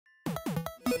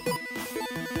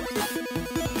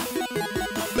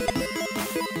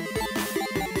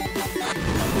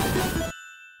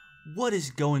What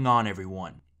is going on,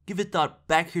 everyone? Give It Thought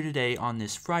back here today on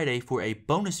this Friday for a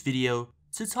bonus video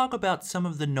to talk about some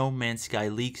of the No Man's Sky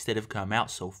leaks that have come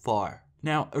out so far.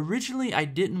 Now, originally I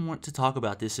didn't want to talk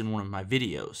about this in one of my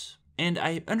videos, and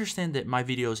I understand that my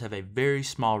videos have a very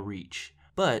small reach,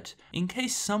 but in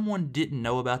case someone didn't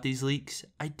know about these leaks,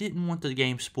 I didn't want the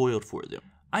game spoiled for them.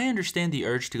 I understand the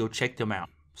urge to go check them out.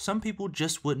 Some people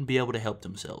just wouldn't be able to help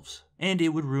themselves, and it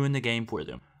would ruin the game for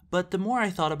them. But the more I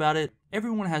thought about it,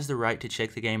 everyone has the right to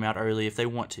check the game out early if they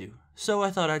want to, so I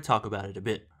thought I'd talk about it a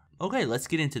bit. Okay, let's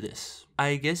get into this.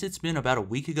 I guess it's been about a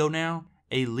week ago now,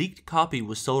 a leaked copy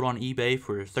was sold on eBay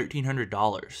for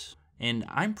 $1,300. And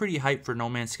I'm pretty hyped for No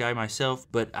Man's Sky myself,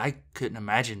 but I couldn't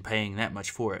imagine paying that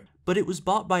much for it. But it was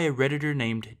bought by a Redditor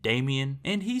named Damien,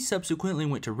 and he subsequently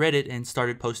went to Reddit and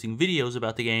started posting videos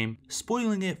about the game,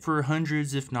 spoiling it for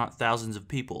hundreds if not thousands of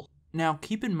people. Now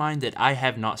keep in mind that I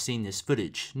have not seen this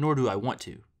footage, nor do I want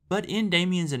to. But in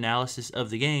Damien's analysis of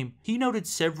the game, he noted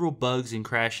several bugs and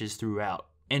crashes throughout,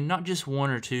 and not just one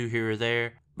or two here or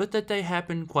there, but that they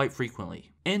happen quite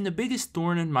frequently. And the biggest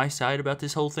thorn in my side about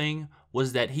this whole thing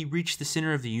was that he reached the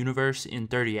center of the universe in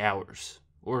 30 hours,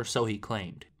 or so he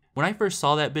claimed. When I first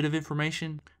saw that bit of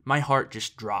information, my heart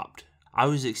just dropped. I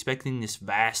was expecting this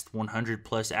vast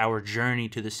 100+ hour journey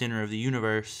to the center of the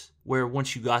universe, where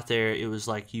once you got there, it was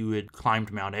like you had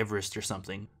climbed Mount Everest or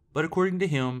something. But according to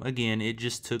him, again, it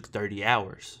just took 30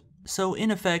 hours. So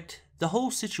in effect, the whole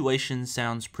situation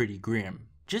sounds pretty grim.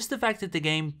 Just the fact that the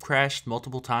game crashed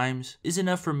multiple times is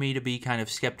enough for me to be kind of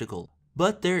skeptical.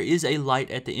 But there is a light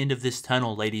at the end of this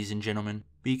tunnel, ladies and gentlemen,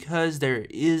 because there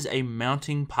is a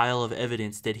mounting pile of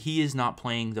evidence that he is not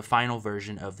playing the final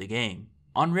version of the game.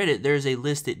 On Reddit, there is a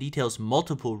list that details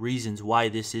multiple reasons why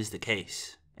this is the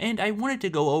case, and I wanted to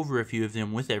go over a few of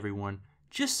them with everyone,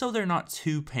 just so they're not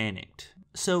too panicked.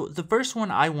 So the first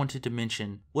one I wanted to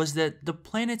mention was that the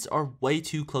planets are way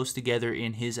too close together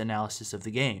in his analysis of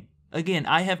the game. Again,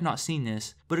 I have not seen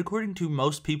this, but according to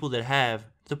most people that have,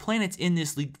 the planets in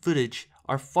this leaked footage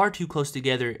are far too close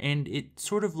together, and it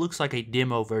sort of looks like a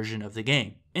demo version of the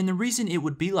game. And the reason it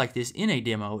would be like this in a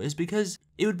demo is because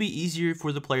it would be easier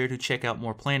for the player to check out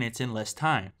more planets in less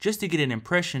time, just to get an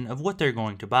impression of what they're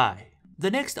going to buy.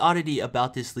 The next oddity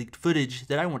about this leaked footage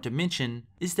that I want to mention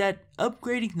is that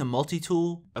upgrading the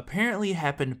multi-tool apparently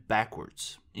happened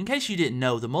backwards. In case you didn't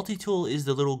know, the multi-tool is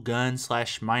the little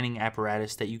gun/mining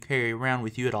apparatus that you carry around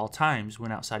with you at all times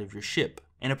when outside of your ship.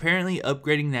 And apparently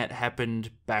upgrading that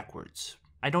happened backwards.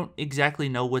 I don't exactly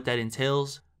know what that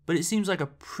entails, but it seems like a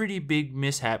pretty big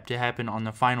mishap to happen on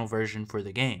the final version for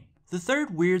the game. The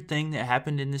third weird thing that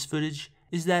happened in this footage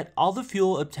is that all the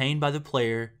fuel obtained by the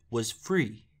player was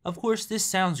free. Of course, this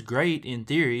sounds great in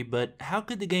theory, but how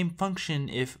could the game function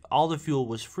if all the fuel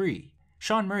was free?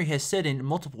 Sean Murray has said in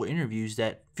multiple interviews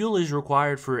that fuel is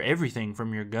required for everything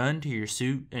from your gun to your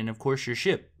suit and of course your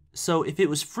ship. So if it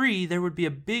was free, there would be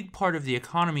a big part of the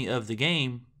economy of the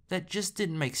game that just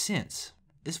didn't make sense.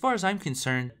 As far as I'm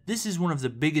concerned, this is one of the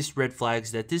biggest red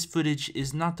flags that this footage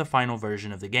is not the final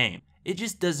version of the game. It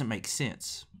just doesn't make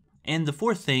sense. And the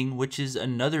fourth thing, which is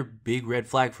another big red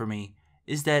flag for me,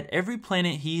 is that every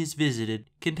planet he has visited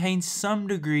contains some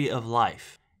degree of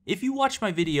life. If you watch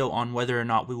my video on whether or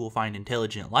not we will find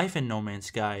intelligent life in No Man's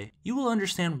Sky, you will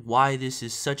understand why this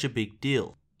is such a big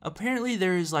deal. Apparently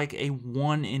there is like a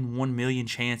 1 in 1 million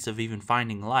chance of even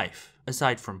finding life,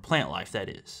 aside from plant life that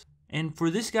is. And for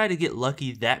this guy to get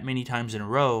lucky that many times in a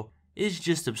row is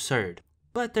just absurd.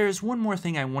 But there's one more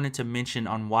thing I wanted to mention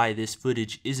on why this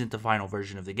footage isn't the final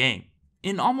version of the game.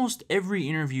 In almost every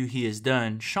interview he has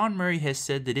done, Sean Murray has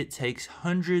said that it takes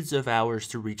hundreds of hours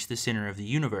to reach the center of the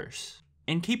universe.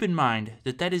 And keep in mind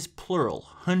that that is plural,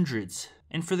 hundreds.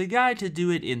 And for the guy to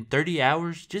do it in 30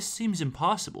 hours just seems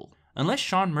impossible. Unless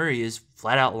Sean Murray is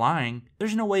flat out lying,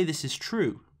 there's no way this is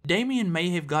true. Damien may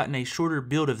have gotten a shorter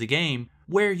build of the game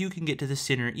where you can get to the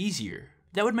center easier.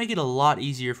 That would make it a lot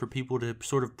easier for people to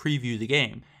sort of preview the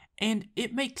game. And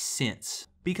it makes sense,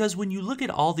 because when you look at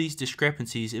all these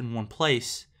discrepancies in one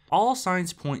place, all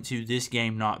signs point to this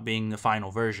game not being the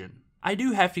final version. I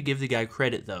do have to give the guy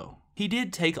credit though. He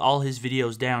did take all his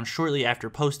videos down shortly after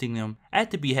posting them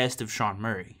at the behest of Sean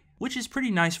Murray, which is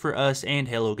pretty nice for us and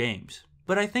Hello Games.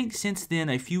 But I think since then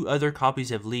a few other copies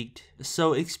have leaked,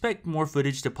 so expect more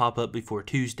footage to pop up before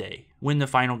Tuesday, when the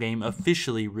final game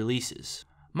officially releases.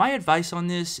 My advice on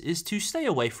this is to stay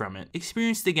away from it,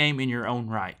 experience the game in your own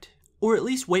right, or at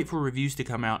least wait for reviews to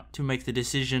come out to make the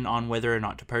decision on whether or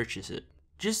not to purchase it.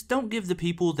 Just don't give the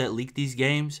people that leak these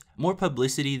games more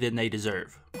publicity than they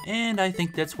deserve. And I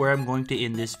think that's where I'm going to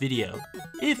end this video.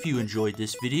 If you enjoyed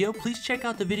this video, please check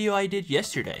out the video I did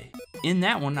yesterday. In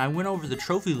that one, I went over the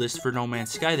trophy list for No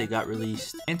Man's Sky that got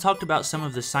released, and talked about some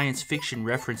of the science fiction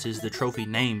references the trophy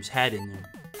names had in them.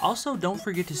 Also, don't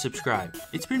forget to subscribe.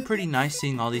 It's been pretty nice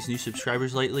seeing all these new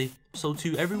subscribers lately, so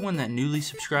to everyone that newly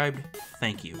subscribed,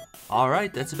 thank you.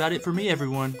 Alright, that's about it for me,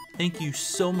 everyone. Thank you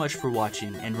so much for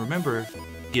watching, and remember,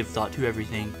 give thought to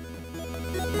everything.